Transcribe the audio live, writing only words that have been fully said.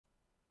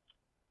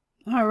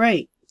All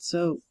right,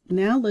 so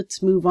now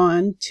let's move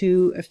on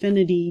to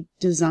Affinity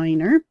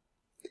Designer,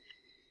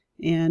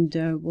 and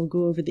we'll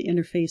go over the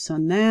interface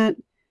on that.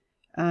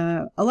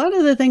 A lot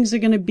of the things are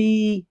going to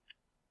be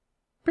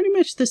pretty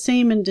much the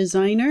same in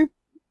Designer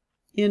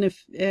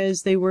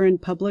as they were in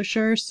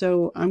Publisher,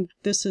 so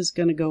this is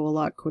going to go a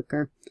lot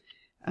quicker.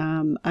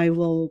 I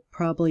will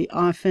probably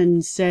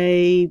often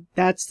say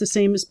that's the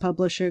same as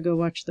Publisher, go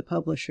watch the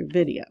Publisher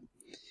video.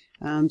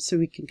 So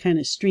we can kind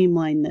of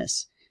streamline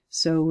this.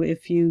 So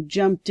if you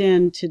jumped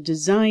into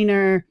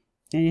Designer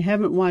and you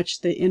haven't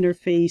watched the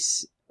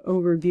interface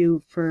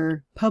overview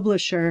for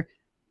Publisher,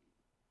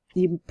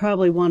 you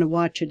probably want to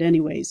watch it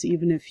anyways,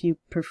 even if you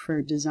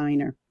prefer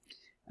Designer.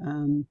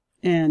 And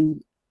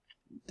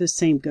the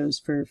same goes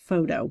for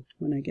Photo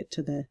when I get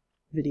to the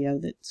video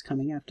that's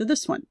coming after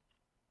this one.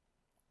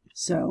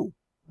 So,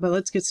 but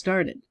let's get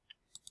started.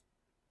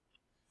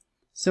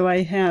 So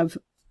I have,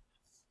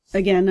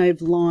 again,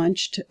 I've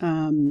launched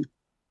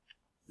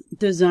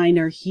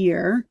Designer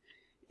here,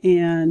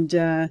 and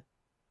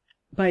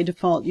by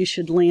default you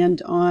should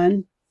land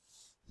on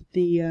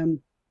the I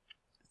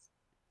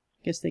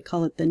guess they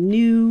call it the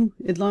new.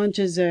 It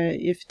launches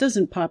if it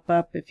doesn't pop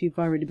up if you've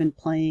already been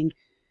playing,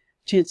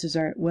 chances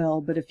are it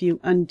will, but if you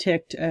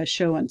unticked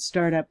show on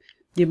startup,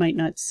 you might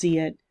not see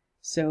it.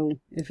 So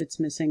if it's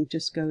missing,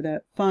 just go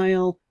to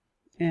File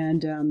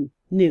and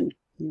New.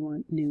 You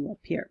want New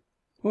up here,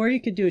 or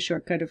you could do a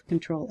shortcut of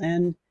Control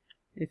N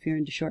if you're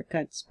into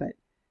shortcuts, but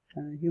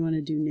you want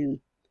to do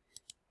New.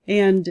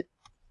 And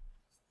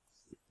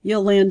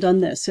you'll land on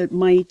this. It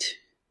might,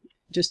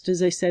 just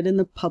as I said in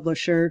the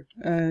Publisher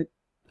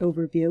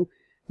overview,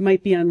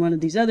 might be on one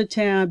of these other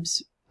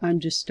tabs. I'm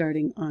just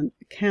starting on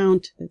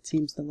Account. That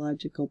seems the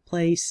logical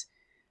place.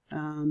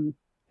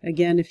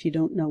 Again, if you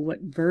don't know what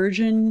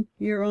version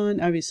you're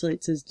on, obviously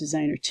it says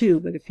Designer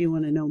 2, but if you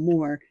want to know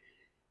more,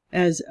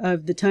 as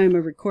of the time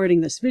of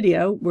recording this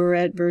video, we're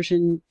at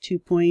version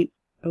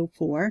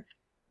 2.04.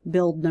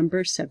 build number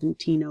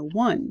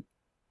 1701.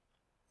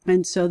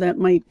 And so that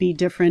might be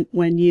different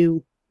when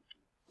you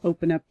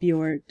open up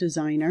your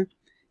Designer.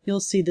 You'll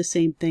see the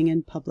same thing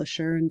in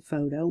Publisher and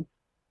Photo,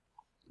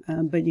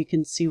 but you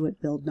can see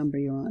what build number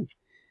you're on.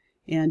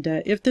 And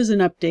if there's an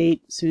update,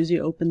 as soon as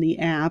you open the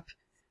app,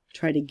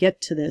 try to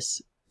get to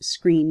this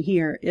screen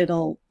here,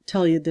 it'll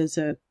tell you there's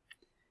an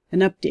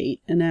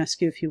update and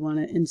ask you if you want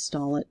to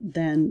install it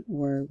then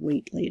or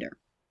wait later.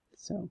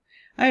 So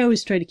I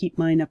always try to keep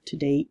mine up to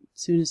date.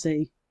 As soon as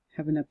they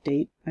have an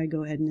update, I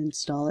go ahead and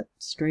install it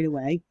straight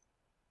away.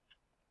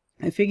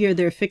 I figure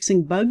they're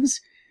fixing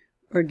bugs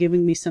or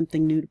giving me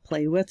something new to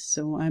play with,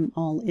 so I'm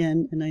all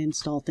in and I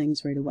install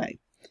things right away.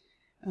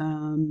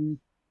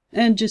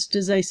 And just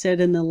as I said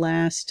in the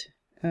last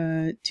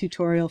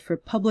tutorial for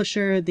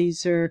Publisher,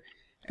 these are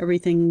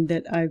everything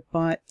that I've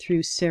bought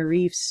through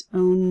Serif's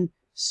own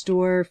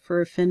store for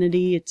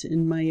Affinity. It's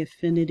in my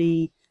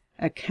Affinity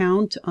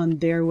account on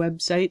their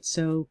website,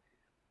 so,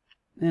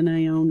 and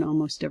I own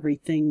almost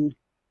everything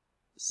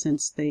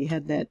since they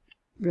had that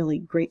really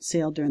great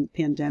sale during the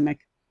pandemic.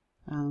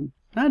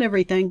 Not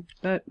everything,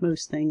 but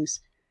most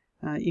things.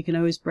 You can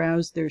always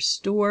browse their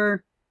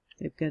store.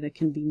 They've got a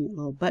convenient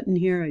little button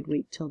here. I'd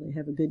wait till they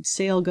have a good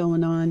sale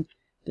going on.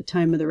 The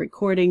time of the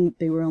recording,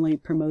 they were only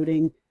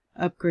promoting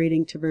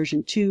upgrading to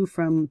version 2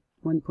 from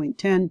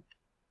 1.10.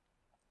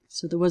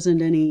 So there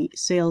wasn't any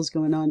sales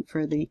going on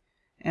for the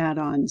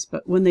add-ons.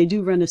 But when they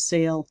do run a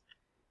sale,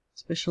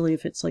 especially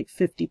if it's like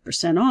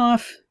 50%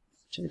 off,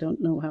 which I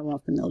don't know how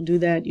often they'll do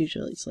that.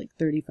 Usually it's like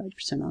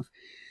 35% off.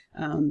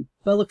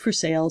 But look for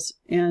sales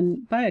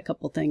and buy a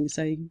couple things.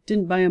 I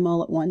didn't buy them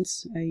all at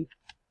once. I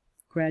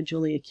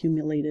gradually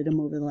accumulated them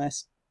over the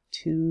last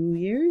 2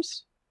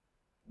 years.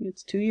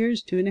 It's 2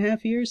 years,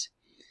 2.5 years,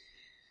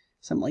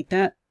 something like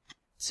that.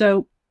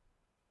 So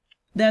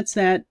that's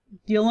that.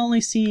 You'll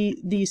only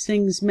see these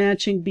things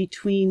matching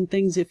between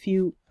things if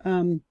you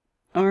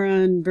are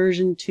on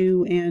version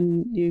 2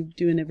 and you're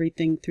doing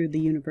everything through the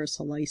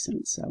universal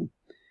license.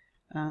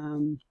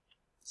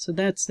 So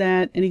that's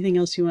that. Anything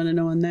else you want to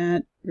know on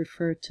that,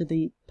 refer to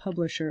the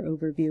Publisher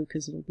overview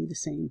because it'll be the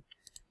same.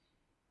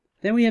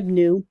 Then we have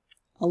New.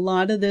 A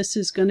lot of this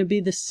is going to be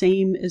the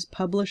same as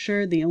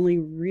Publisher. The only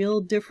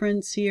real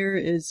difference here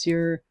is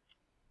your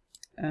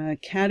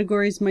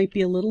categories might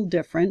be a little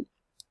different,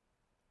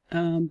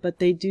 but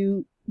they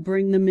do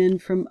bring them in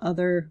from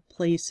other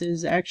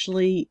places.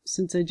 Actually,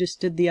 since I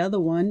just did the other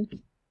one,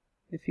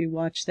 if you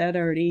watched that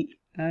already,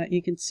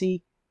 you can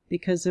see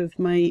because of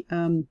my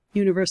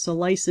universal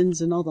license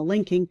and all the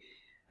linking,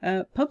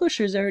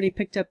 Publisher's already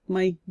picked up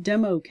my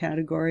demo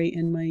category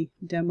in my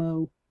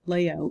demo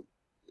layout.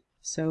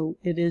 So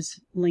it is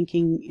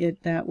linking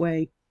it that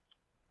way.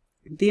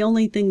 The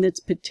only thing that's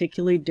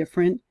particularly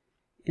different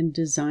in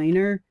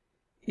Designer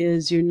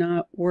is you're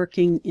not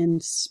working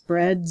in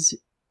spreads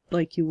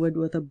like you would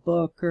with a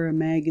book or a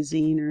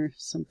magazine or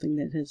something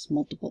that has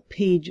multiple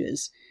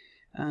pages.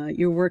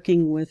 You're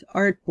working with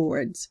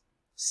artboards.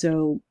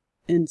 So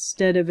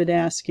instead of it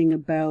asking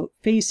about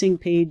facing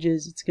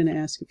pages, it's going to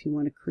ask if you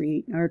want to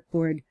create an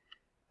artboard.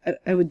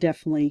 I would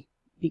definitely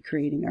be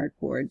creating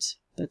artboards.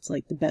 That's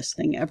like the best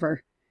thing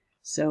ever.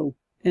 So,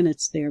 and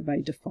it's there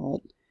by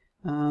default.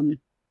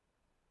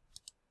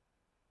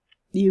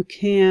 You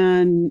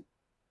can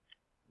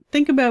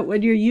think about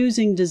what you're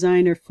using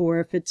Designer for.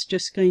 If it's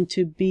just going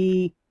to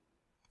be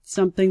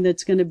something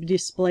that's going to be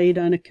displayed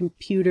on a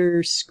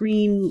computer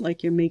screen,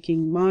 like you're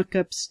making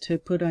mock-ups to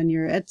put on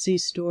your Etsy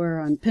store,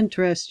 on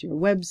Pinterest, your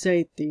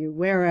website,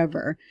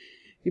 wherever,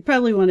 you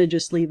probably want to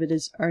just leave it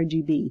as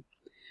RGB.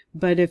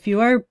 But if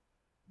you are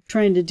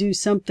trying to do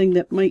something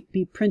that might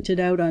be printed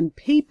out on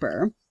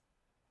paper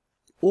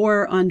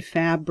or on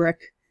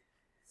fabric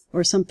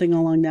or something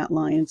along that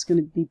line, it's going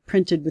to be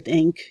printed with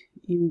ink,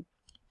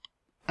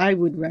 I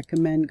would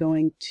recommend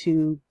going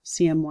to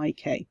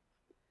CMYK.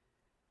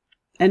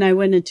 And I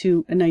went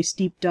into a nice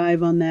deep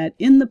dive on that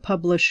in the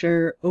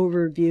publisher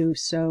overview,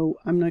 so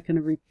I'm not going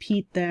to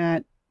repeat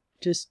that.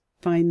 Just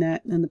find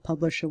that in the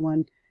publisher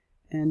one,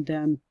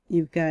 and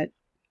you've got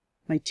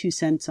my 2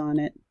 cents on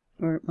it,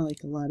 or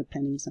like a lot of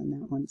pennies on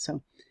that one.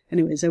 So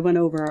anyways, I went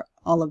over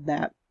all of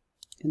that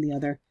in the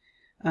other.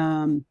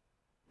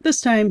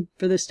 This time,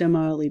 for this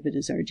demo, I'll leave it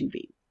as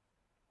RGB.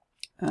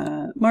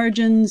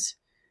 Margins,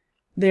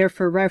 there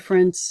for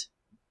reference.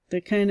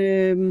 They're kind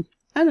of,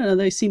 I don't know,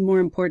 they seem more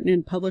important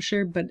in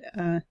Publisher, but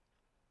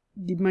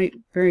you might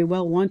very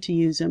well want to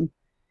use them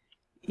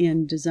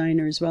in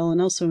Designer as well,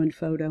 and also in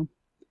Photo.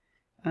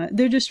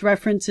 They're just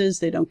references.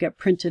 They don't get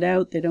printed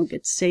out. They don't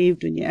get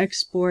saved when you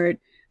export.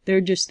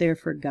 They're just there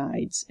for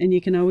guides, and you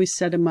can always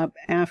set them up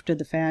after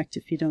the fact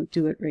if you don't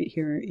do it right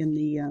here in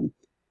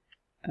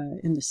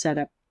the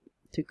setup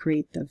to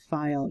create the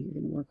file you're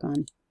going to work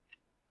on.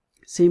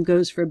 Same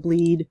goes for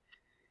bleed.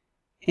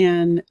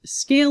 And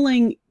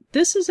scaling,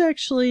 this is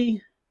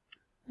actually,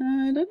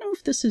 I don't know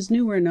if this is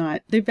new or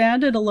not. They've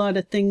added a lot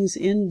of things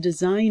in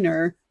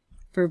Designer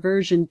for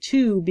version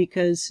 2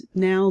 because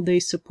now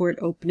they support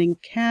opening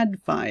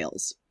CAD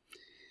files.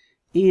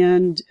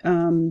 And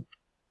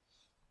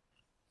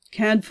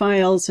CAD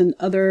files and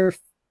other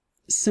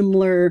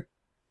similar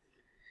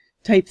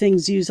type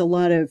things use a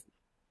lot of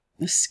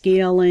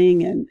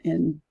scaling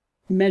and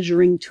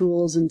measuring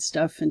tools and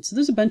stuff. And so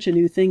there's a bunch of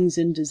new things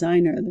in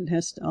Designer that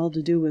has all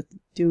to do with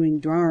doing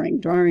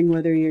drawing,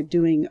 whether you're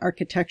doing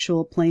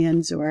architectural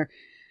plans or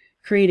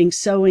creating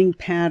sewing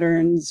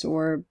patterns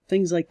or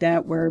things like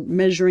that, where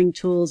measuring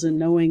tools and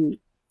knowing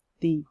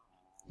the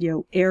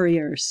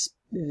area or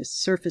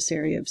surface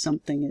area of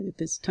something.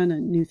 There's a ton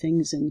of new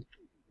things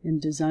in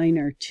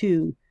Designer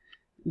too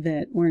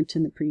that weren't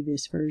in the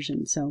previous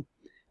version. So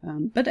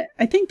but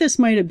I think this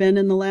might have been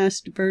in the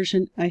last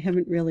version. I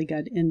haven't really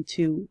got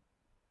into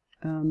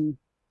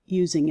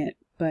using it,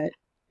 but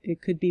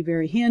it could be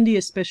very handy,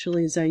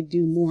 especially as I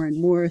do more and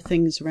more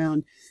things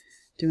around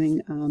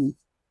doing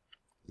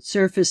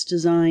surface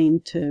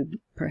design to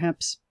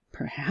perhaps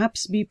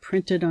be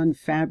printed on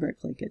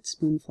fabric, like at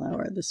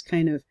Spoonflower. This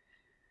kind of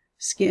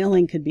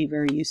scaling could be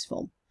very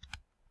useful.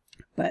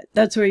 But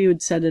that's where you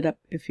would set it up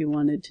if you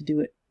wanted to do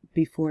it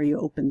before you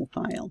open the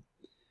file.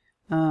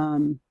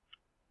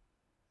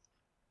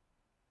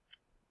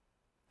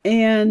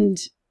 And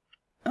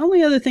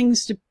only other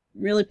things to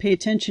really pay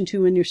attention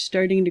to when you're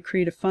starting to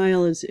create a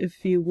file is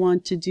if you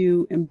want to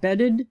do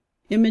embedded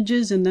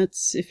images, and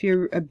that's if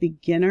you're a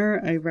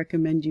beginner, I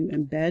recommend you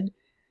embed.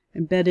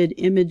 Embedded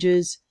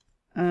images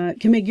can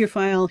make your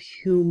file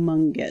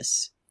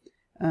humongous,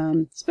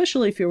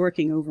 especially if you're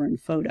working over in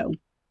Photo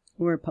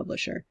or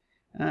Publisher.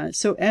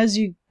 So as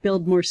you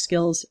build more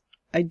skills,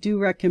 I do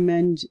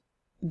recommend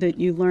that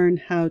you learn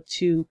how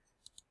to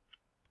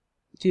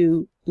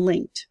do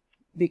linked,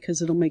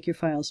 because it'll make your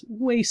files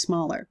way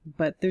smaller.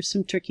 But there's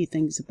some tricky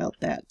things about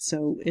that.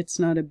 So it's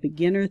not a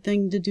beginner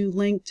thing to do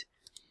linked.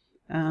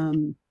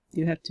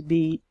 You have to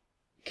be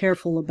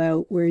careful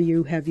about where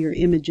you have your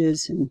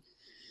images and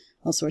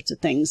all sorts of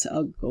things.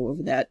 I'll go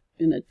over that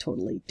in a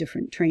totally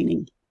different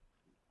training.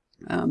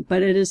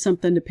 But it is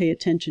something to pay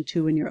attention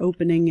to when you're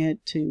opening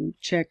it, to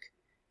check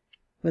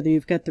whether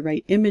you've got the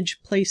right image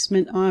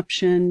placement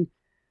option,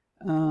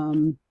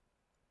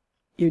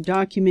 your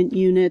document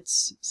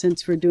units,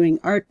 since we're doing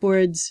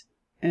artboards,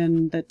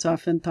 and that's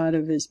often thought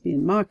of as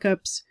being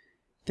mock-ups,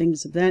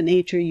 things of that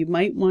nature. You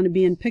might want to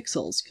be in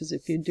pixels, because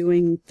if you're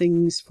doing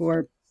things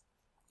for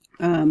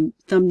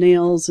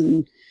thumbnails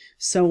and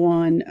so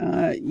on,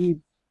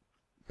 you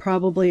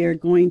probably are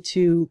going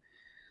to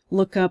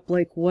look up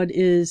like what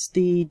is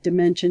the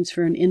dimensions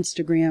for an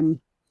Instagram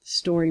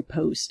story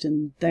post,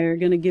 and they're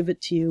going to give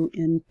it to you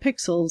in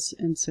pixels,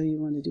 and so you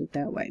want to do it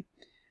that way.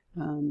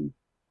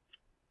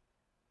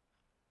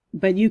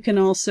 But you can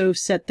also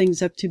set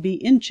things up to be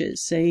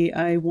inches. Say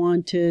I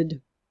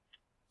wanted,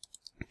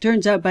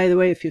 turns out, by the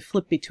way, if you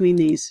flip between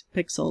these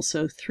pixels,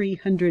 so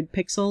 300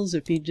 pixels,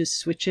 if you just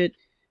switch it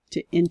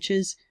to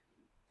inches,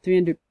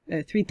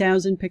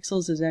 3,000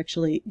 pixels is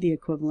actually the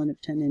equivalent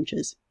of 10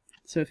 inches.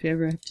 So if you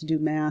ever have to do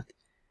math,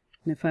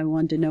 and if I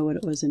wanted to know what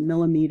it was in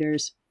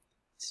millimeters,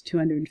 it's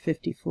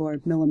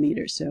 254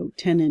 millimeters. So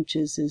 10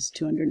 inches is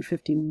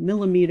 250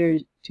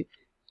 millimeters.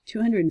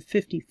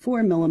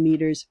 254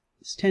 millimeters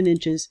is 10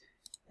 inches.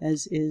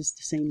 as is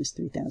the same as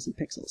 3000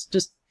 pixels.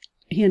 Just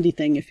a handy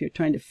thing if you're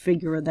trying to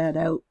figure that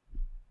out.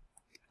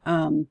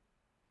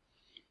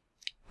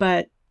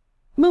 But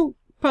we'll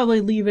probably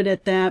leave it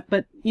at that.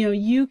 But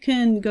you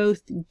can go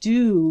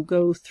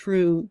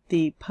through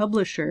the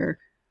publisher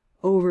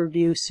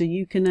overview so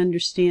you can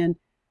understand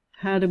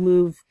how to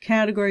move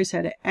categories,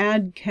 how to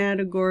add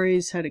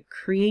categories, how to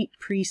create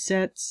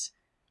presets,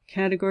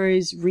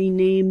 categories,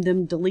 rename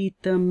them,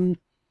 delete them,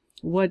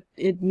 what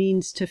it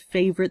means to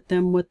favorite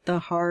them with the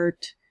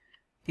heart,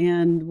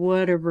 and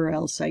whatever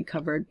else I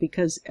covered,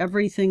 because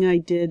everything I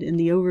did in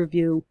the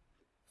overview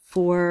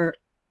for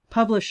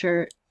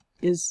publisher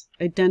is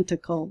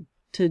identical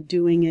to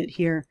doing it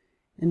here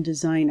in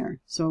Designer.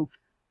 So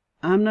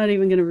I'm not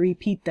even going to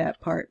repeat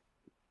that part.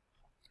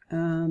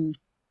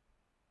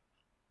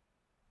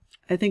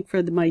 I think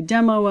for my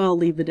demo, I'll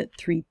leave it at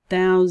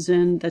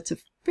 3000. That's a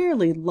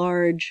fairly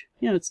large,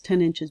 it's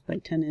 10 inches by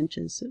 10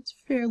 inches, so it's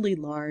fairly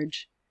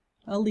large.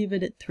 I'll leave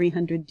it at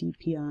 300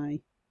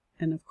 dpi.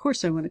 And of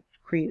course, I want to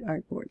create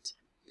artboards.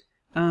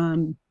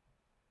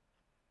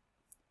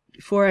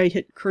 Before I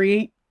hit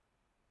create,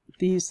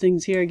 these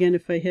things here, again,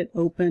 if I hit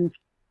open,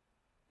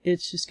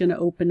 it's just going to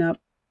open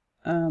up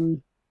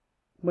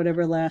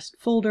whatever last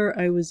folder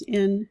I was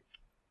in.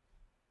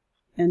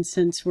 And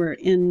since we're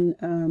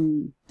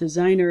in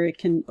Designer, it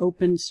can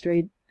open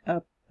straight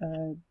up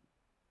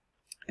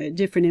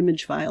different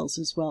image files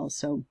as well.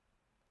 So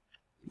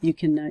you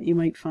can you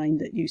might find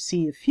that you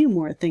see a few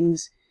more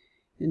things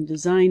in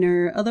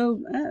Designer,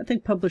 although I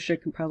think Publisher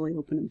can probably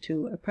open them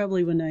too.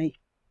 Probably when I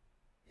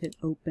hit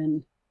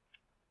open,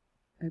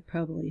 I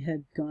probably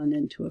had gone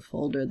into a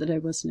folder that I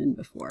wasn't in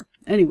before.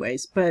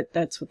 Anyways, but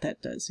that's what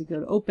that does. You go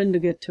to open to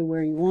get to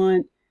where you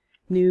want.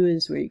 New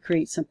is where you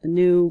create something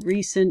new.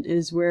 Recent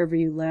is wherever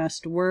you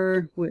last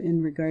were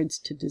in regards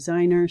to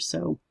Designer.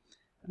 So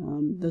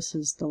this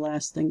is the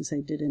last things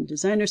I did in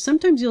Designer.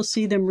 Sometimes you'll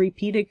see them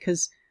repeated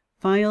because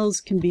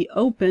files can be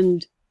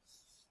opened.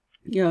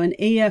 An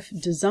AF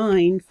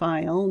design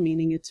file,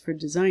 meaning it's for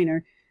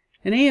Designer,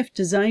 an AF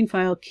design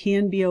file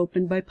can be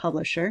opened by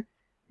Publisher,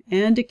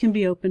 and it can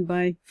be opened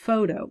by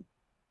Photo.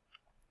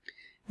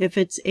 If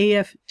it's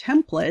AF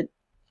template,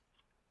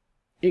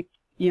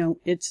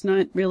 it's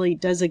not really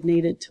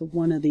designated to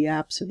one of the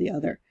apps or the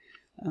other.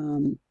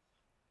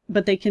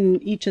 But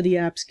each of the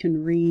apps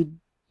can read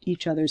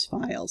each other's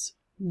files.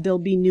 There'll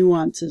be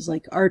nuances,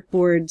 like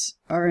artboards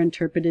are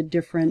interpreted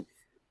different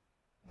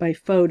by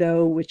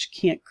Photo, which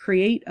can't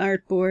create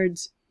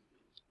artboards,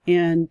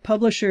 and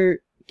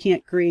Publisher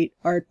can't create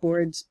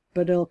artboards,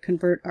 but it'll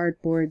convert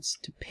artboards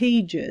to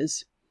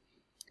pages.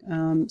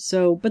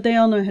 But they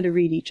all know how to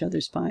read each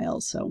other's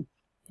files, so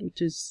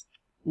which is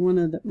one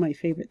of my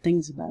favorite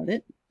things about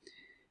it.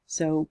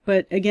 So,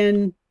 but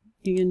again,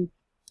 you can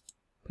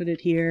put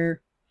it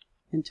here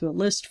into a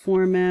list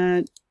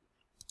format,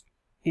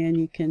 and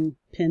you can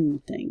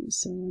pin things.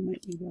 So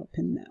maybe I'll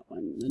pin that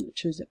one, and it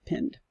shows it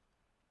pinned.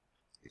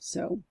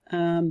 So,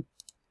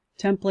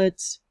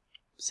 templates,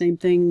 same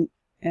thing,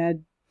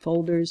 add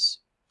folders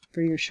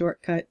for your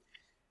shortcut.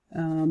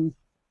 It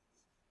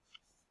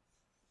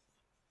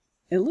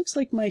looks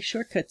like my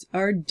shortcuts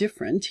are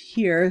different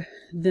here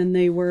than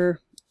they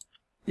were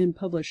in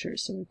Publisher,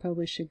 so I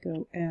probably should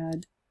go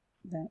add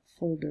that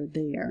folder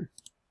there,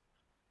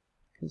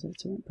 because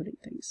that's where I'm putting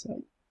things.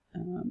 So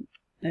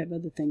I have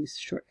other things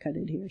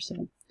shortcutted here,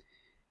 so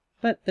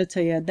but that's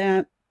how you add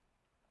that.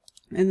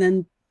 And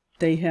then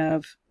they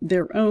have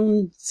their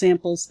own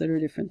samples that are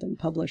different than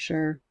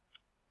Publisher.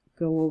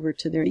 Go over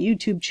to their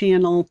YouTube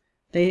channel.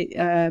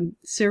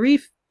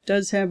 Serif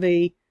does have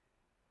a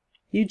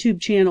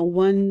YouTube channel,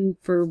 one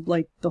for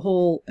like the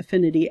whole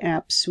Affinity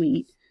app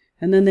suite,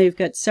 and then they've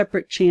got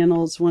separate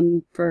channels,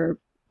 one for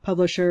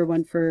Publisher,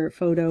 one for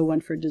Photo,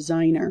 one for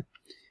Designer,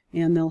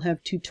 and they'll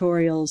have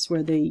tutorials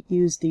where they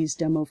use these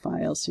demo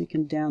files, so you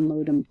can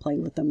download them, play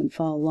with them, and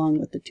follow along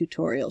with the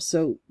tutorial.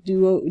 So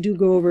do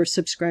go over,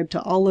 subscribe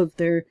to all of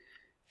their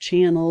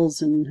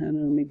channels, and I don't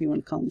know, maybe you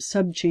want to call them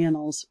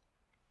sub-channels,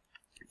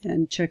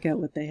 and check out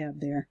what they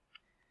have there.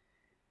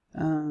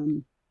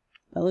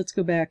 But let's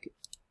go back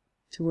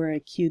to where I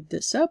queued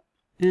this up,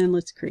 and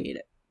let's create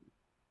it.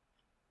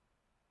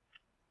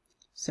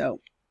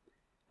 So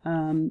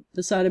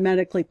this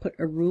automatically put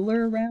a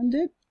ruler around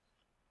it,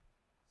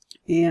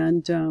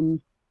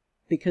 and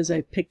because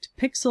I picked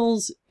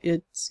pixels,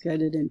 it's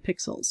got it in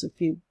pixels. If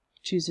you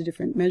choose a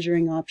different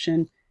measuring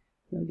option,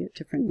 you'll get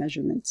different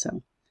measurements.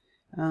 So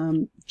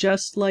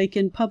just like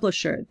in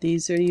Publisher,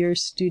 these are your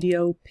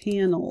studio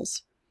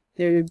panels.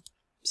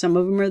 Some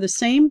of them are the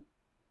same,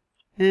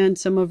 and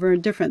some of them are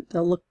different.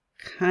 They'll look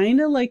kind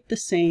of like the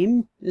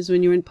same as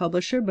when you're in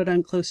Publisher, but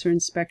on closer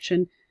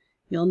inspection,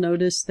 you'll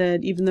notice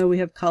that even though we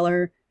have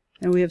color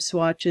and we have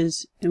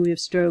swatches and we have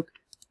stroke,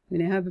 we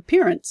didn't have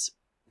appearance.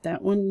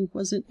 That one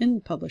wasn't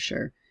in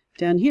Publisher.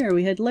 Down here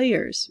we had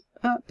layers,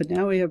 but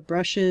now we have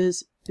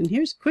brushes, and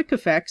here's quick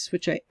effects,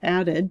 which I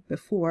added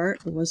before.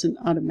 It wasn't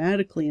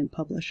automatically in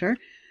Publisher.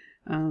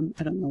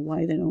 I don't know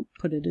why they don't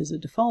put it as a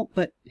default,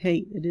 but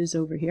hey, it is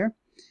over here.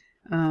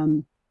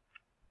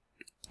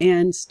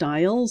 and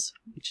styles,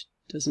 which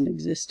doesn't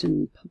exist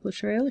in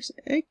Publisher.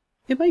 It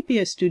might be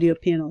a studio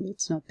panel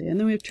that's not there. And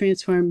then we have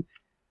transform,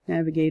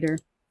 navigator,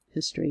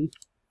 history.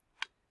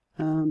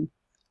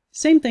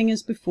 Same thing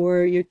as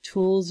before. Your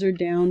tools are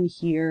down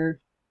here.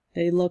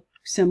 They look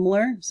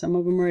similar. Some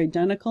of them are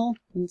identical,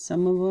 and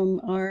some of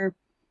them are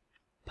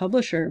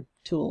Publisher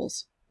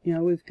tools. You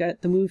know, we've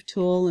got the Move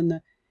tool and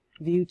the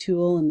View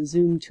tool and the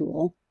Zoom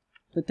tool.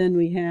 But then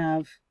we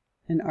have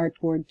an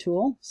artboard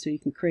tool, so you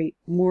can create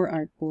more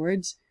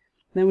artboards.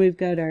 Then we've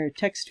got our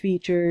text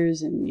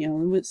features, and you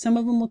know, some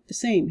of them look the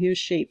same. Here's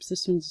shapes.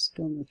 This one's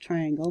going with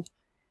triangle.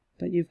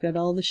 But you've got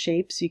all the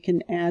shapes. You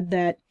can add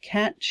that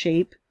cat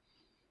shape.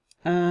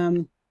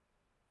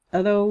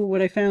 Although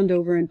what I found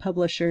over in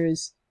Publisher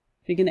is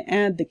if you're going to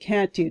add the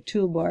cat to your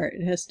toolbar,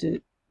 it has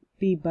to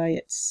be by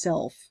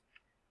itself.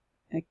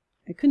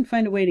 I couldn't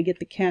find a way to get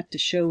the cat to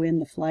show in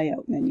the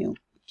flyout menu,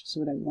 which is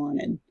what I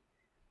wanted.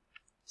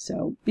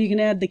 So you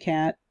can add the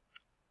cat.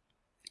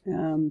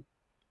 We'll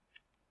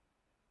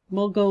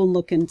go and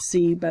look and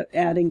see about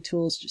adding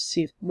tools, just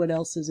see what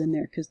else is in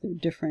there, because they're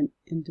different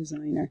in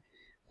Designer.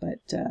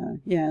 But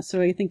yeah,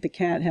 so I think the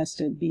cat has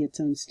to be its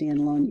own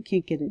standalone. You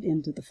can't get it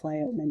into the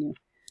flyout menu.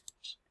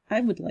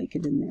 I would like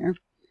it in there.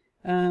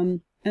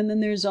 And then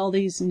there's all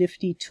these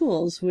nifty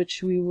tools,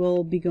 which we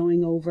will be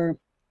going over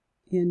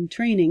in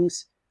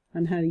trainings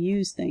on how to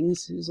use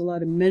things. There's a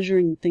lot of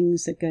measuring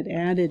things that got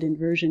added in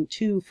version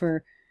 2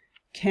 for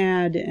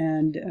CAD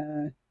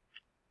and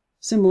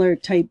similar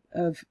type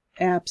of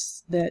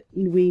apps that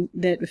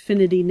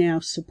Affinity now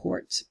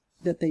supports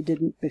that they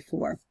didn't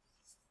before.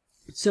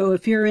 So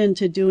if you're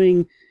into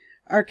doing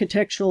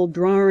architectural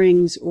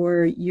drawings,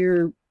 or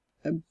you're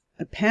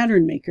a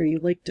pattern maker, you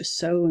like to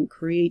sew and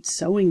create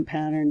sewing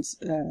patterns,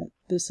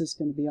 this is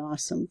going to be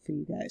awesome for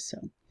you guys.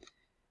 So,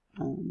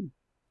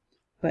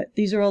 but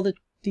these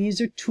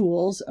are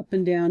tools up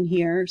and down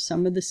here.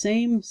 Some are the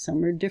same,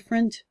 some are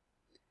different,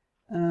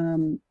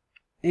 and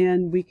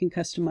we can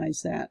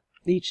customize that.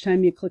 Each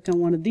time you click on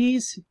one of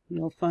these,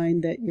 you'll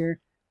find that your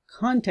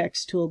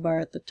context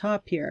toolbar at the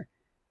top here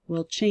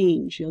will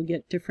change. You'll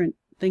get different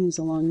things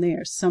along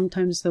there.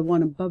 Sometimes the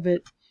one above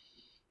it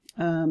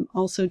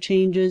also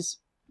changes,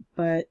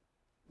 but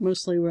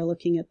mostly we're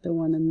looking at the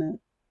one in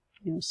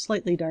the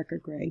slightly darker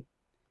gray.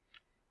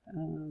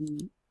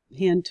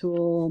 Hand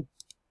tool,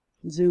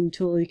 zoom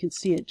tool, you can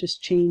see it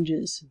just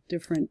changes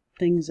different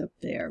things up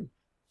there.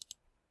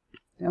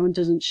 That one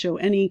doesn't show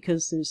any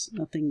because there's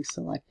nothing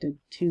selected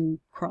to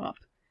crop.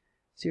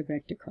 It's your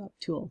vector crop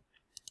tool.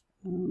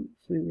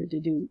 If we were to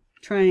do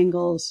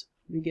triangles,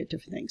 we get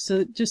different things.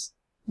 So just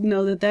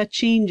know that that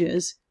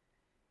changes.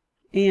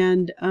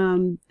 And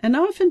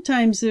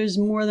oftentimes there's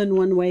more than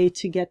one way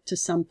to get to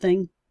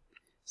something.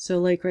 So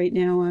like right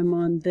now I'm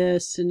on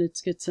this, and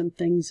it's got some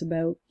things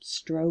about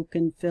stroke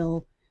and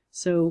fill.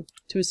 So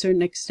to a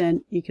certain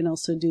extent, you can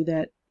also do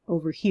that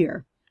over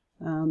here.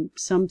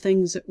 Some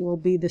things will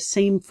be the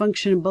same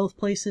function in both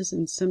places,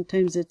 and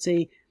sometimes it's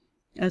a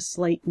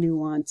slight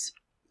nuance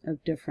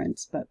of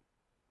difference, but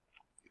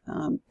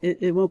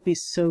it won't be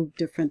so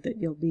different that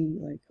you'll be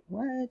like,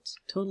 what?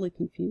 Totally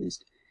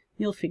confused.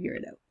 You'll figure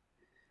it out.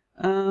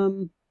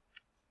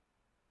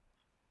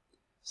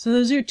 So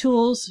those are your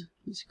tools.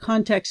 There's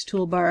context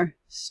toolbar,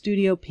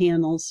 studio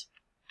panels,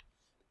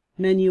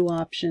 menu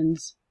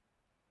options.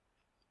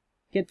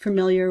 Get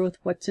familiar with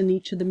what's in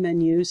each of the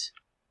menus.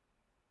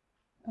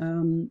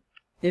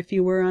 If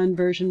you were on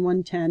version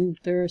 110,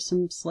 there are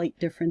some slight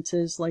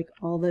differences, like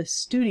all the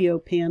studio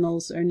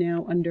panels are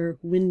now under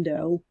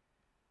Window.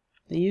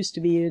 They used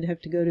to be you'd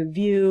have to go to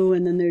View,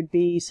 and then there'd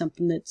be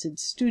something that said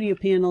Studio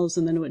Panels,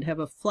 and then it would have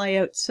a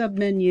flyout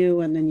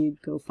submenu, and then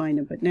you'd go find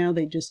them. But now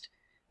they just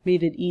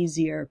made it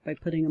easier by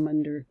putting them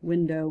under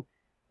Window,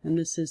 and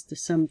this is the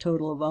sum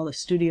total of all the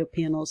studio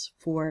panels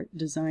for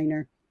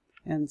Designer,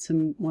 and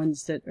some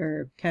ones that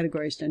are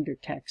categorized under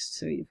text.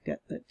 So you've got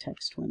the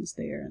text ones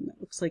there, and that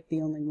looks like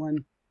the only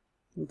one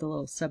with a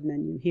little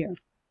submenu here.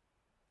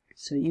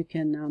 So you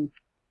can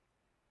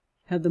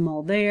have them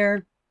all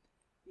there.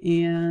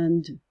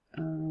 And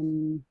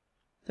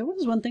there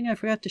was one thing I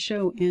forgot to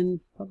show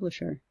in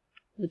Publisher,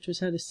 which was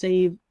how to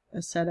save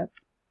a setup,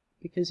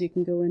 because you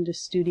can go into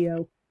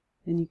Studio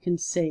and you can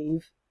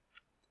save.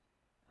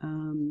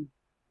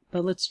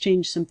 But let's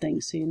change some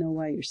things so you know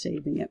why you're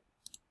saving it.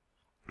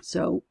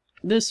 So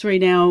this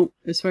right now,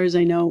 as far as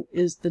I know,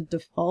 is the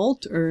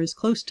default, or as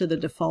close to the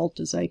default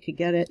as I could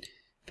get it.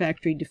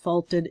 Factory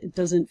defaulted. It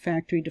doesn't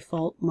factory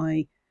default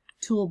my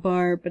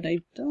toolbar, but I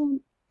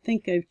don't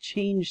think I've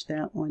changed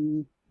that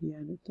one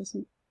yet. It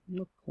doesn't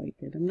look like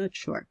it. I'm not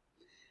sure.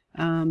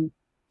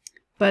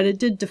 But it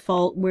did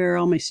default where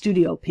all my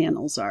studio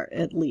panels are,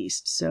 at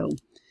least. So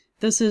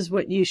this is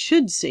what you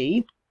should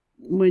see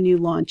when you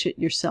launch it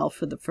yourself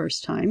for the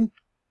first time.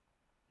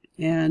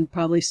 And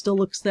probably still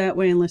looks that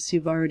way unless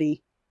you've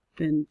already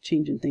been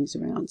changing things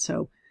around.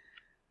 So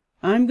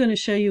I'm going to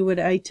show you what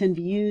I tend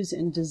to use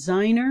in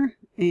Designer,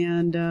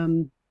 and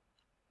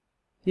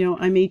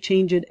I may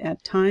change it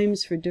at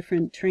times for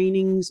different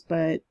trainings,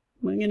 but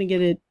I'm going to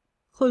get it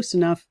close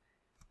enough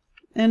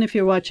And if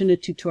you're watching a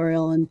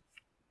tutorial and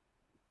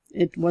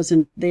it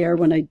wasn't there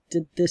when I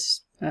did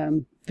this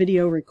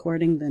video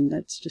recording, then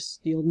that's just,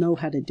 you'll know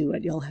how to do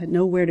it. You'll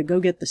know where to go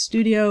get the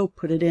studio,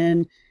 put it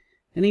in,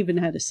 and even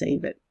how to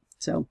save it.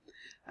 So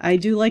I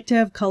do like to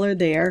have color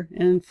there,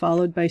 and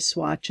followed by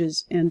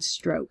swatches and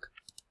stroke.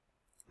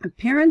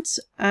 Appearance,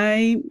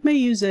 I may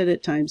use it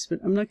at times, but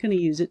I'm not going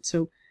to use it.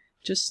 So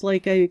just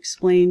like I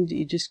explained,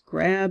 you just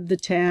grab the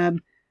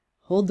tab,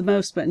 hold the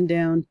mouse button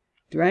down,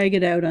 drag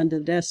it out onto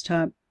the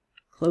desktop,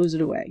 close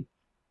it away.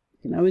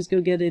 You can always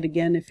go get it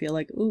again if you're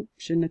like, "Oop,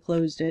 shouldn't have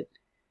closed it,"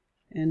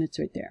 and it's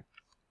right there.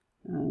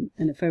 And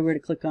if I were to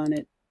click on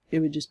it, it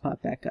would just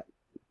pop back up.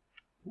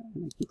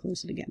 And I can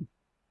close it again.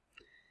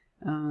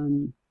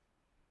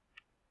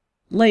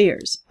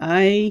 Layers.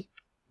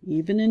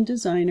 Even in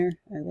Designer,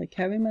 I like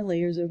having my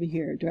layers over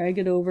here. Drag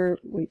it over,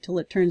 wait till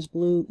it turns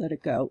blue, let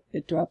it go.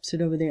 It drops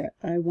it over there.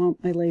 I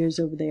want my layers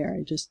over there.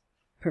 I just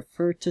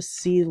prefer to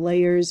see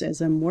layers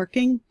as I'm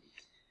working.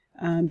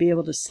 Be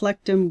able to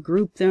select them,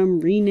 group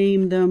them,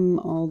 rename them,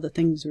 all the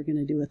things we're going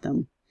to do with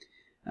them.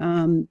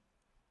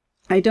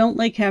 I don't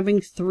like having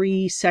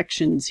 3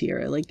 sections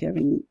here. I like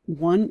having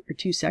 1 or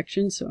 2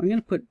 sections. So I'm going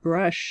to put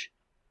brush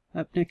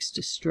up next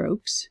to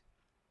strokes,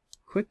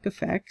 quick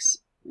effects,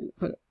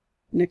 put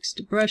next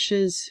to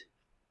brushes,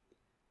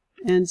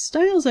 and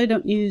styles I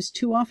don't use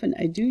too often.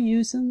 I do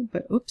use them,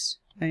 but oops,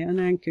 I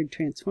unanchored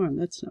transform.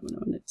 That's not what I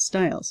wanted.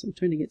 Styles. I'm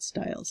trying to get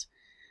styles.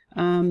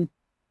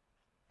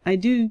 I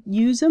do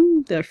use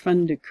them. They're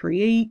fun to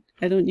create.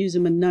 I don't use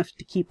them enough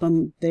to keep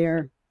them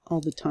there all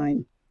the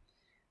time.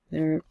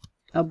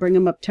 I'll bring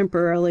them up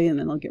temporarily and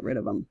then I'll get rid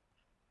of them.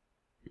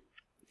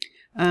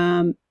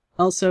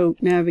 Also,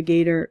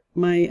 Navigator.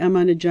 I'm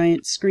on a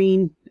giant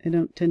screen. I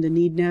don't tend to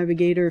need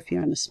Navigator. If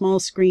you're on a small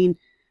screen,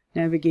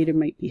 Navigator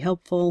might be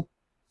helpful.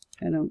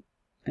 I don't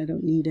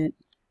need it.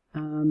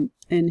 And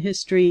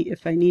history,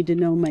 if I need to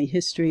know my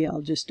history,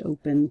 I'll just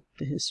open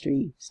the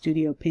history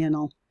studio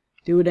panel,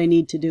 do what I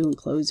need to do, and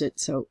close it.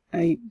 So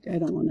I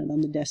don't want it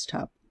on the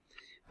desktop.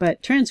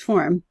 But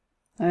transform,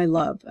 I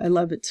love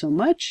it so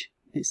much.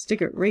 I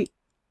stick it right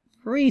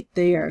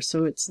there,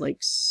 so it's like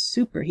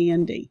super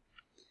handy.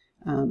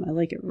 I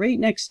like it right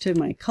next to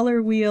my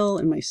color wheel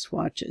and my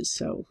swatches,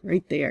 so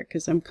right there,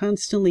 because I'm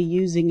constantly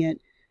using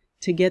it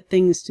to get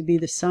things to be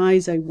the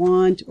size I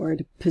want, or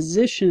to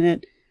position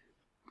it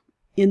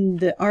in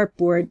the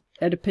artboard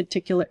at a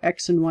particular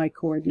X and Y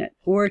coordinate,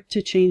 or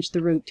to change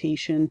the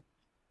rotation.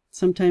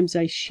 Sometimes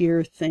I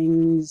shear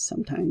things,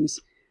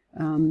 sometimes,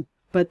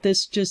 but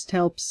this just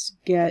helps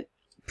get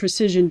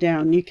precision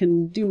down. You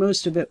can do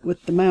most of it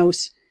with the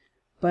mouse,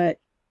 but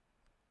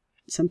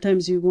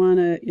sometimes you're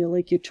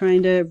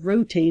trying to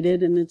rotate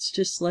it, and it's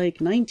just like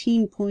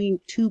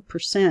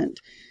 19.2%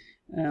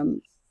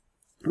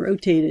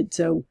 rotated.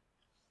 So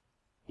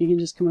you can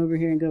just come over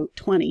here and go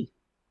 20.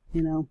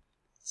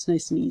 It's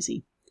nice and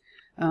easy.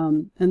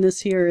 And this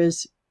here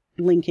is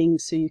linking,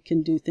 so you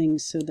can do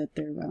things so that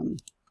they're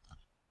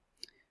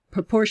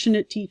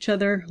proportionate to each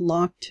other,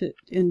 locked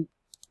in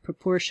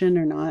proportion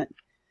or not.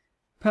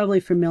 Probably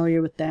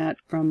familiar with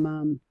that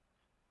from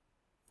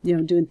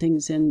doing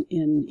things in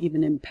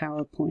even in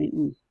PowerPoint,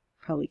 and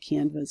probably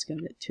Canva's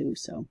got it too,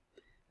 so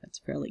that's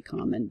fairly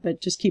common.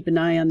 But just keep an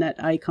eye on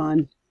that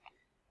icon.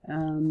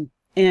 And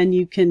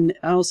you can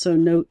also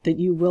note that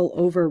you will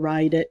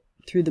override it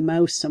through the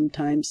mouse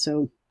sometimes,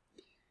 so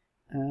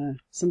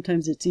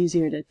sometimes it's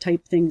easier to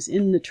type things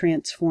in the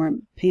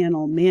transform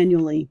panel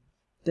manually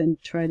than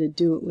try to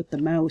do it with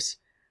the mouse.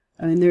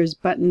 And there's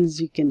buttons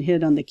you can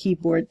hit on the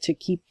keyboard to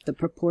keep the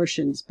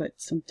proportions, but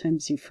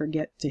sometimes you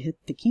forget to hit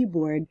the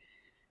keyboard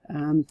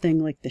thing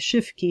like the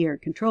Shift key or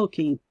Control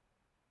key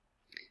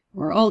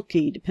or Alt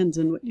key, depends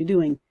on what you're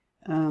doing,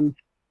 and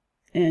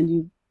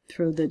you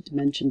throw the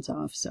dimensions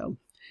off. So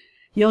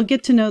you'll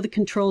get to know the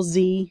Control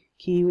Z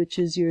key, which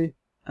is your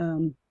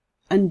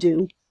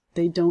undo.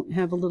 They don't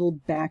have a little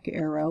back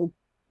arrow.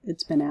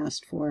 It's been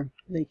asked for.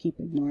 They keep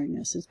ignoring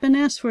us. It's been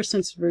asked for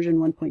since version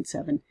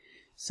 1.7.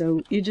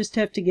 So you just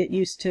have to get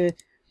used to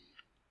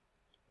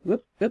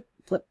flip,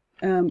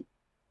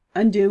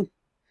 undo,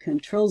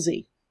 Control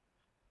Z.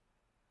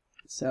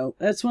 So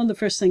that's one of the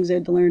first things I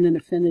had to learn in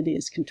Affinity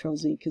is Control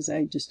Z, because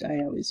I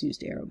always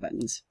used arrow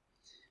buttons.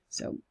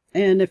 So,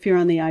 and if you're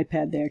on the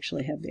iPad, they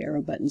actually have the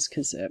arrow buttons,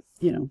 because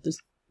there's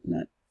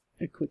not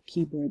a quick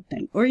keyboard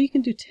thing. Or you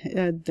can do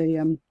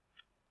the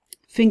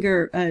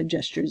finger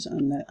gestures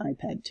on the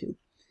iPad too.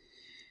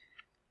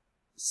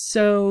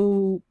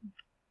 So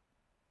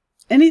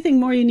anything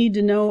more you need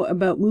to know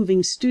about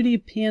moving studio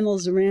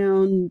panels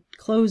around,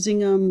 closing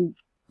them,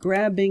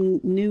 grabbing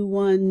new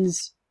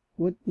ones?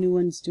 What new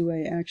ones do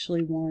I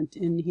actually want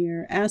in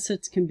here?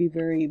 Assets can be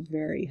very,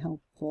 very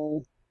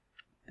helpful.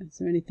 Is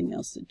there anything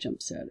else that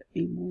jumps out at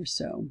me more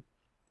so?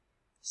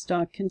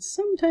 Stock can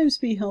sometimes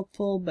be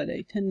helpful, but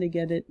I tend to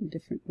get it in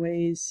different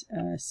ways.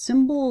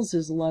 Symbols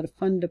is a lot of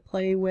fun to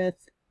play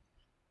with.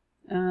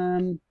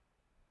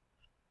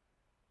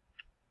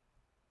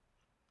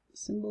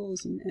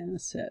 Symbols and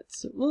assets.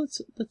 So, well,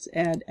 let's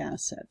add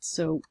assets.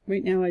 So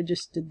right now I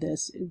just did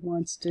this. It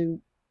wants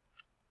to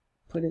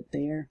put it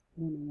there.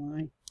 I don't know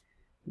why.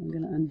 I'm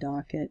going to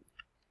undock it.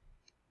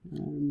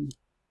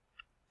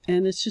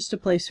 And it's just a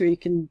place where you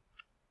can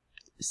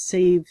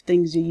save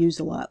things you use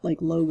a lot,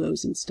 like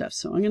logos and stuff.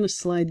 So I'm going to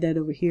slide that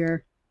over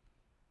here.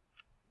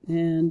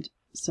 And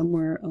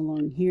somewhere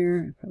along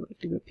here, I probably have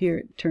to go up here,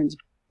 it turns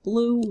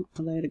blue.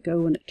 I'll let it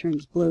go when it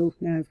turns blue.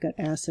 Now I've got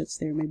assets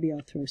there. Maybe I'll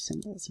throw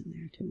symbols in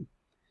there too.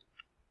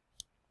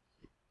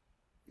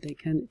 They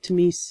kind of, to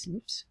me,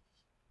 oops.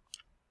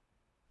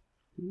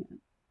 Yeah.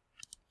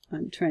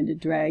 I'm trying to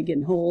drag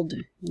and hold,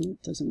 and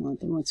it doesn't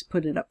want them. It wants to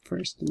put it up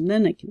first, and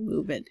then I can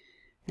move it.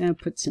 And I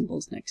put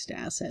symbols next to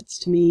assets.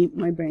 To me,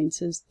 my brain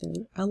says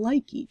they're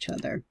alike each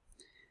other.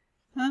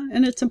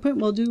 And at some point,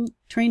 we'll do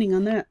training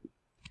on that.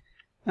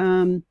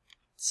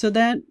 So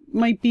that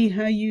might be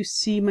how you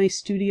see my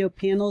studio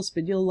panels,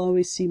 but you'll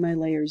always see my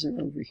layers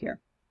are over here.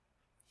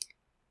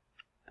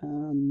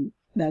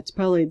 That's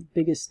probably the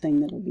biggest thing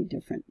that'll be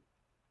different.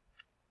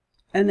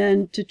 And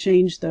then to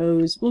change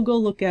those, we'll go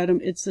look at them.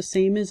 It's the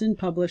same as in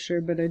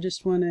Publisher, but I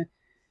just want to,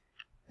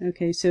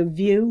 okay, so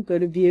View, go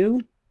to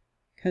View,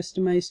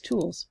 Customize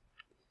Tools.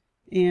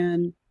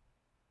 And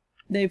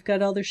they've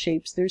got all their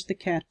shapes. There's the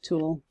cat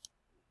tool.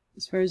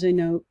 As far as I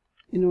know,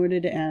 in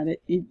order to add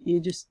it,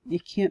 you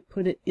can't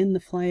put it in the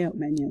flyout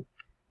menu.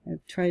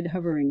 I've tried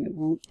hovering, it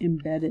won't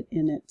embed it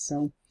in it,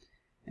 so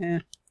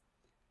I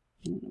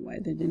don't know why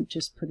they didn't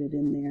just put it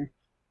in there.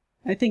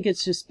 I think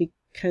it's just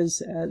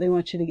because they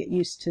want you to get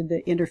used to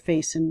the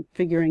interface and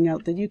figuring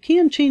out that you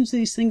can change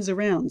these things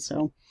around,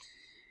 so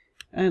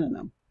I don't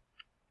know.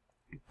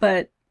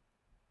 But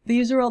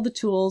these are all the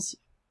tools.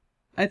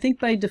 I think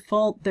by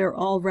default they're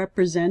all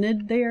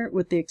represented there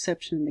with the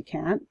exception of the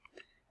cat.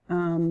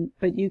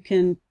 But you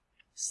can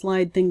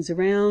slide things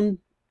around.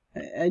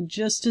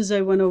 Just as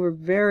I went over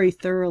very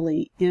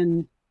thoroughly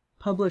in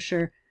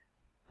Publisher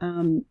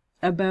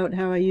about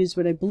how I use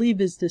what I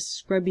believe is this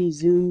scrubby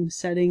zoom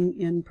setting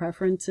in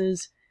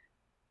preferences,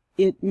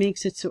 it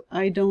makes it so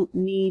I don't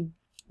need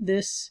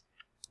this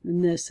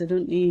and this. I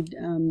don't need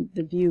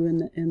the view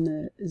and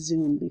the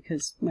zoom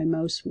because my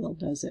mouse wheel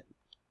does it.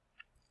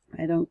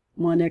 I don't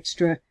want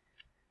extra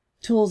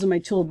tools in my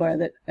toolbar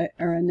that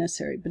are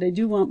unnecessary, but I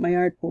do want my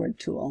artboard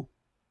tool.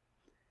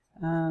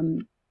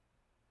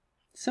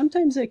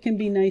 Sometimes it can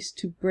be nice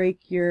to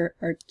break your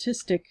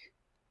artistic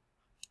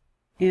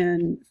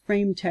and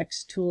frame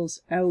text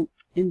tools out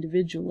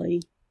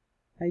individually.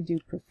 I do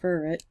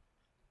prefer it,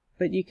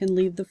 but you can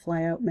leave the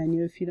flyout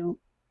menu if you don't,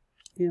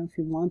 if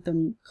you want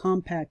them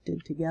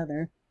compacted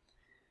together.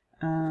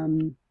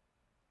 And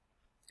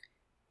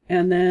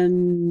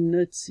then,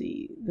 let's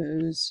see,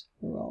 those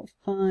are all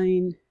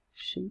fine.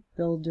 Shape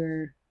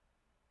Builder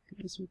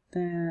goes with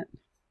that.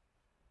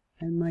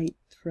 I might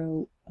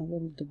throw a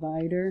little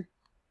divider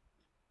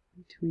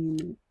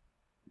between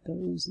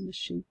those and the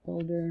Shape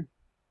Builder.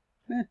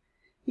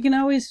 You can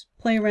always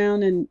play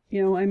around and,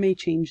 I may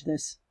change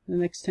this. The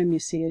next time you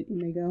see it, you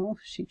may go, oh,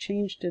 she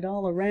changed it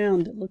all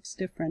around. It looks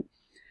different.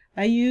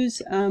 I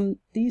use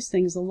these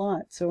things a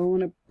lot, so I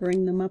want to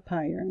bring them up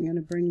higher. I'm going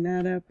to bring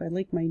that up. I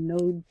like my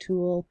node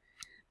tool.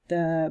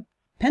 The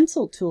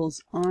pencil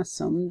tool's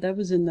awesome. That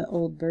was in the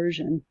old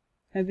version.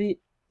 Have you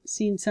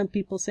seen some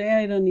people say,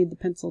 I don't need the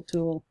pencil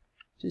tool,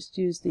 just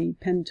use the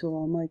pen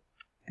tool? I'm like,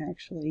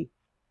 actually,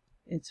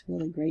 it's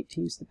really great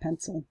to use the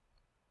pencil.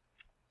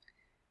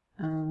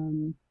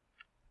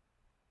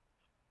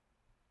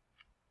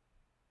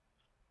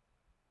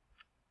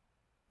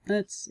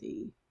 Let's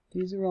see.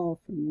 These are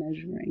all for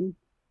measuring.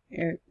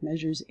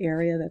 Measures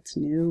area, that's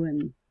new,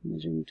 and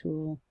measuring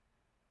tool,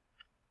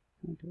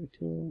 contour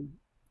tool.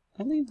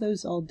 I'll leave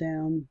those all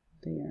down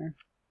there.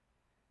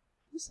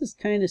 This is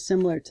kind of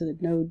similar to the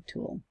node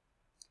tool,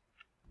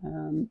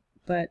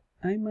 but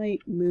I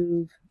might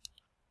move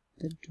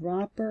the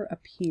dropper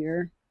up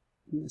here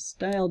and the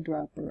style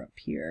dropper up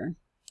here,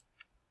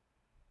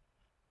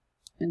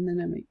 and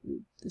then I might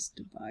move this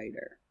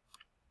divider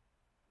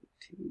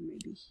to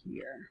maybe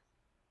here.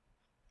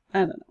 I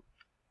don't know.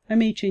 I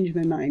may change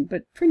my mind,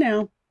 but for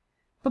now,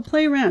 but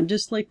play around.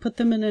 Just like put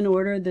them in an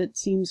order that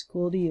seems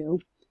cool to you.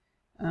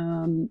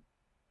 I'll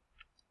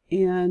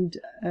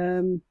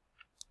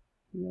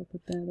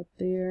put that up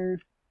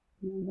there.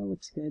 Yeah, that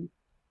looks good.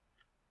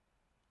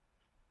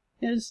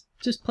 Yeah,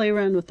 just play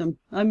around with them.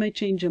 I might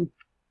change them.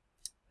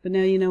 But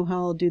now you know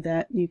how I'll do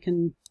that. You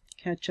can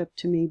catch up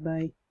to me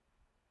by...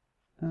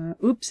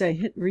 oops, I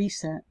hit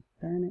reset.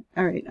 Darn it.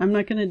 Alright, I'm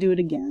not going to do it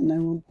again. I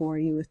won't bore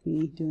you with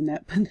me doing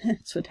that, but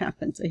that's what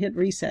happens. I hit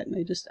reset and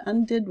I just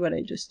undid what I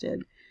just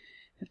did.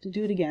 I have to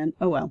do it again.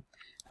 Oh well.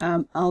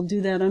 I'll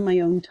do that on my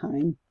own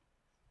time.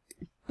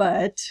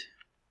 But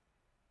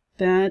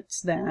that's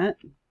that.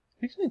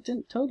 Actually, it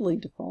didn't totally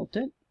default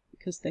it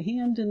because the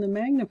hand and the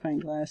magnifying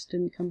glass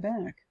didn't come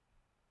back.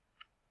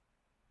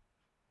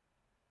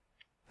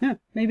 Huh,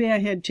 maybe I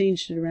had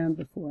changed it around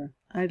before.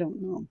 I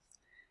don't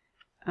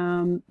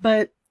know.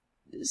 But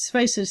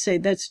suffice it to say,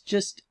 that's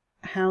just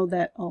how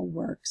that all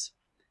works.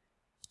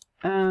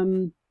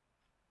 I'm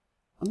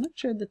not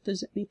sure that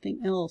there's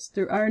anything else.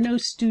 There are no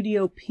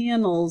studio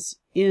panels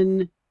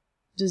in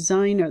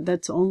Designer,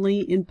 that's only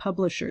in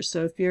Publisher.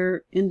 So if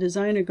you're in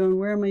Designer going,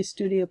 where are my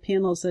studio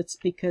panels? That's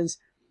because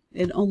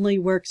it only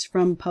works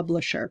from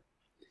Publisher.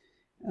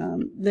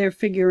 They're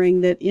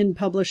figuring that in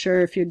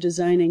Publisher, if you're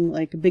designing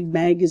like a big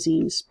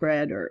magazine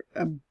spread or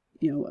a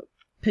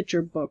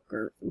picture book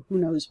or who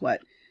knows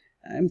what,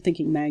 I'm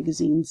thinking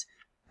magazines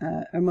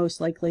are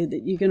most likely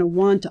that you're going to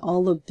want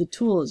all of the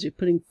tools. You're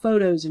putting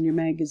photos in your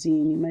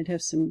magazine. You might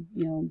have some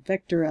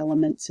vector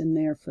elements in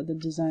there for the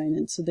design,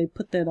 and so they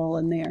put that all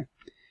in there.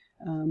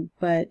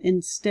 But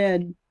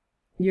instead,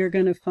 you're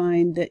going to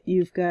find that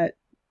you've got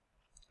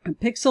a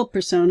pixel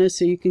persona,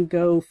 so you can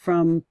go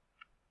from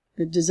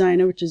the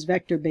Designer, which is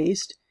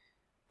vector-based,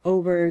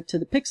 over to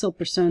the pixel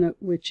persona,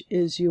 which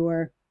is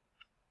your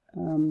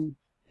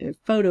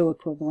photo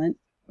equivalent,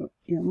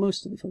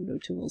 most of the photo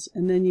tools.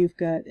 And then you've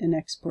got an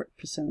export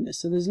persona.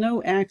 So there's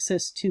no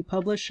access to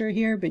Publisher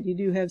here, but you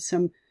do have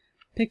some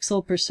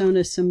pixel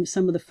persona, some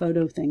of the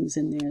photo things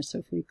in there. So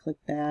if we click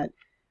that,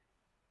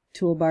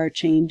 toolbar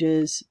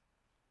changes,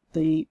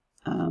 the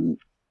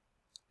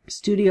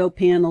studio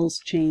panels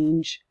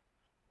change.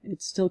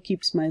 It still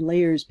keeps my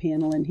layers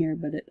panel in here,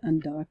 but it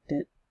undocked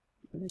it,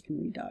 but I can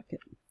redock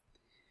it.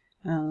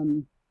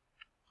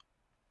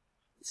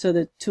 So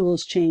the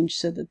tools change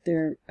so that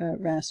they're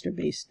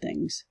raster-based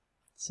things.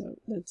 So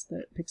that's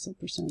the pixel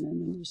persona,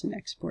 and then there's an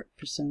export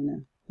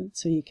persona.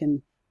 So you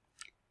can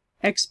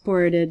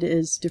export it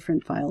as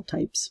different file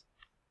types.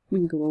 We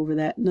can go over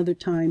that another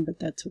time, but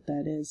that's what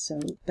that is.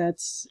 So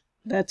that's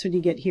what you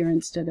get here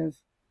instead of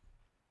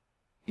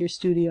your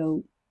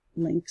studio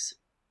links.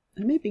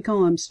 I may be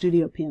calling them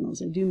studio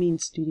panels. I do mean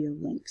studio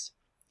links.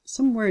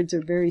 Some words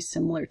are very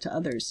similar to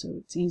others, so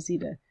it's easy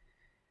to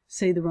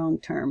say the wrong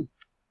term.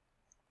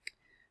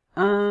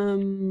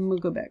 We'll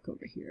go back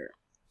over here.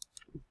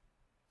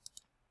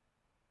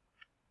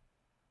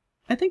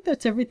 I think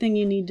that's everything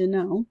you need to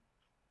know.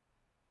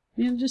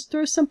 Just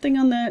throw something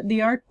on the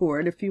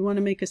artboard. If you want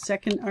to make a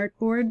second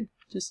artboard,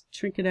 just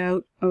shrink it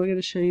out. Oh, I got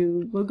to show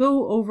you. We'll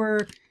go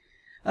over.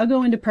 I'll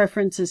go into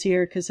preferences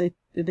here because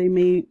there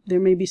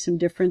may be some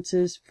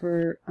differences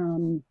for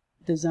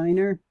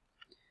Designer,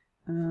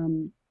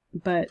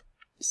 but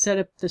set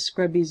up the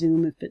scrubby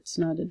zoom if it's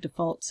not a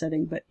default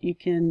setting. But you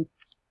can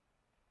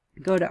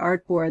go to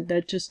artboard.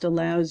 That just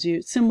allows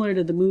you, similar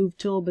to the move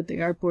tool, but the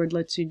artboard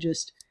lets you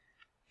just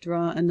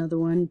draw another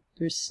one.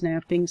 There's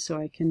snapping, so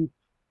I can,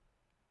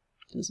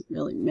 doesn't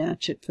really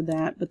match it for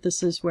that, but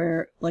this is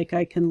where like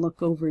I can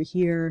look over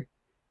here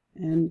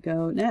and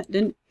go, nah,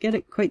 didn't get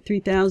it quite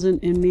 3000,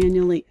 and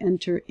manually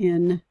enter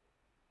in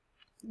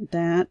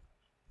that,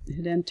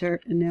 hit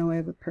enter, and now I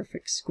have a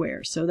perfect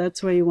square. So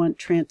that's why you want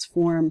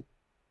transform.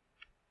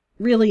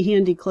 Really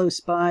handy close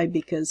by,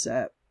 because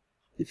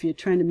if you're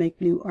trying to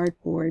make new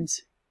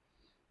artboards,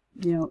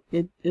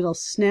 it'll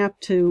snap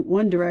to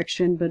one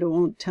direction, but it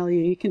won't tell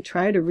you. You can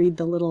try to read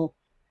the little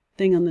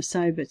thing on the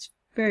side, but it's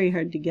very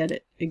hard to get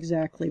it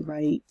exactly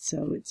right.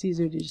 So it's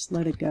easier to just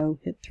let it go,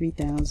 hit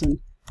 3000,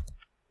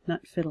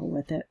 not fiddle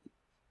with it.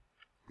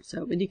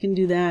 So, but you can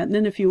do that. And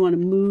then if you want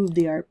to move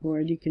the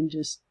artboard, you can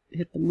just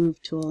hit the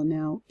move tool, and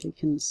now they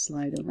can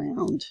slide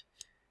around.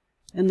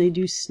 And they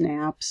do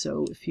snap,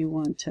 so if you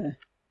want to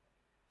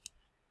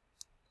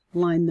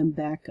line them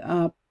back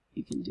up,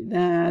 you can do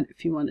that.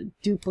 If you want to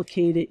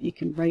duplicate it, you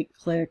can right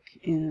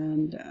click,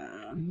 and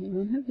I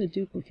don't have the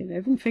duplicate. I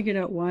haven't figured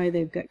out why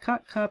they've got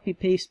copy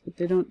paste, but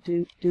they don't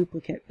do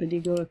duplicate. But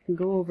you can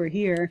go over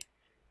here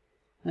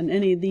on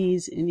any of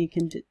these, and you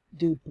can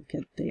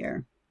duplicate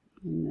there,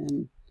 and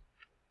then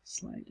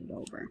slide it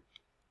over.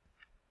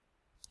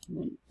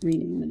 And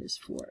rename it as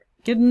 4.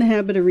 Get in the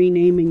habit of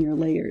renaming your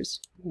layers.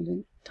 I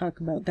didn't talk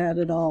about that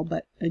at all,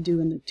 but I do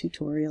in the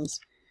tutorials,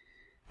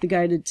 the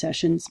guided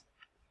sessions.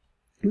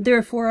 There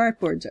are 4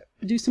 artboards.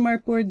 Do some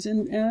artboards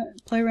and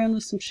play around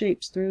with some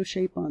shapes. Throw a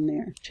shape on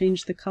there.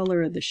 Change the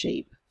color of the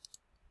shape.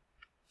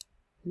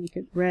 Make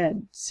it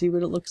red. See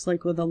what it looks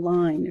like with a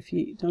line. If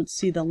you don't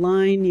see the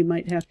line, you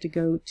might have to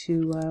go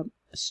to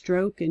a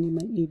stroke, and you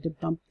might need to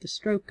bump the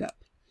stroke up.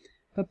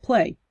 But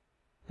play.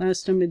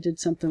 Last time I did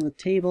something with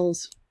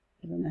tables.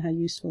 I don't know how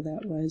useful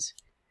that was.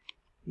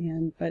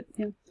 But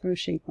throw a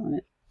shape on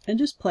it. And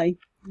just play.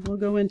 We'll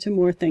go into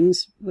more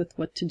things with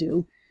what to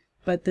do.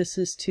 But this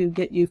is to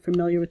get you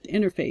familiar with the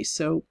interface.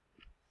 So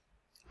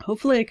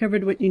hopefully I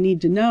covered what you need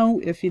to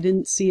know. If you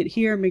didn't see it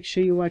here, make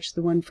sure you watch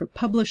the one for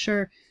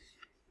Publisher.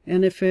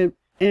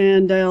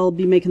 And I'll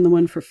be making the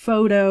one for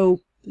Photo.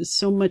 There's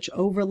so much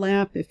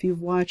overlap. If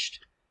you've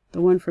watched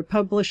the one for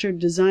Publisher,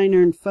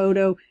 Designer, and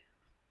Photo,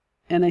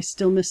 and I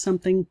still miss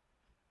something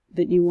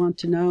that you want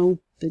to know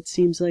that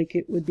seems like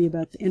it would be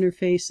about the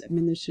interface, I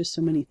mean, there's just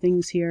so many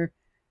things here.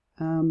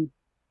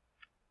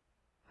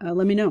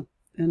 Let me know,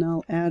 and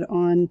I'll add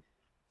on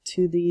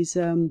to these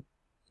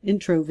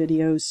intro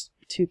videos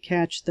to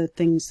catch the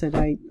things that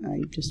I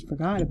just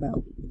forgot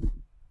about.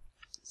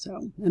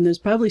 So, and there's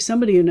probably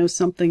somebody who knows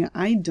something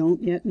I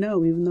don't yet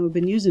know, even though I've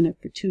been using it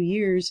for 2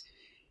 years,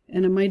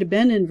 and it might have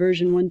been in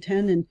version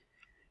 110, and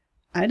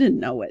I didn't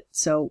know it.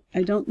 So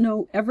I don't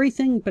know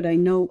everything, but I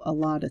know a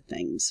lot of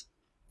things.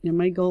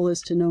 my goal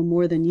is to know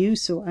more than you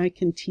so I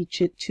can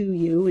teach it to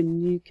you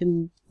and you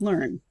can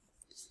learn.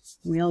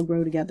 We all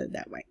grow together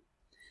that way.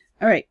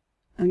 All right,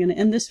 I'm going to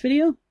end this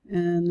video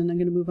and then I'm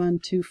going to move on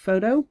to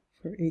photo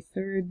for a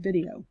third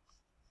video.